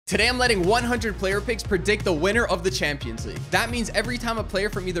Today, I'm letting 100 player picks predict the winner of the Champions League. That means every time a player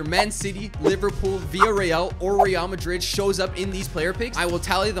from either Man City, Liverpool, Villarreal, or Real Madrid shows up in these player picks, I will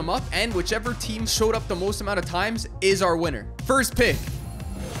tally them up, and whichever team showed up the most amount of times is our winner. First pick.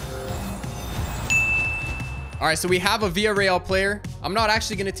 All right, so we have a Villarreal player. I'm not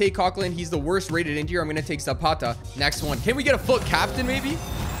actually going to take Coquelin. He's the worst rated in here. I'm going to take Zapata. Next one. Can we get a FUT captain, maybe?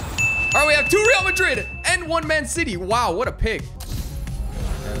 All right, we have 2 Real Madrid and 1 Man City. Wow, what a pick.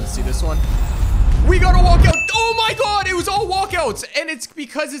 And let's see this one. We got a walkout. Oh my God, it was all walkouts. And it's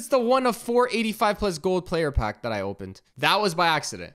because it's the one of 485 plus gold player pack that I opened. That was by accident.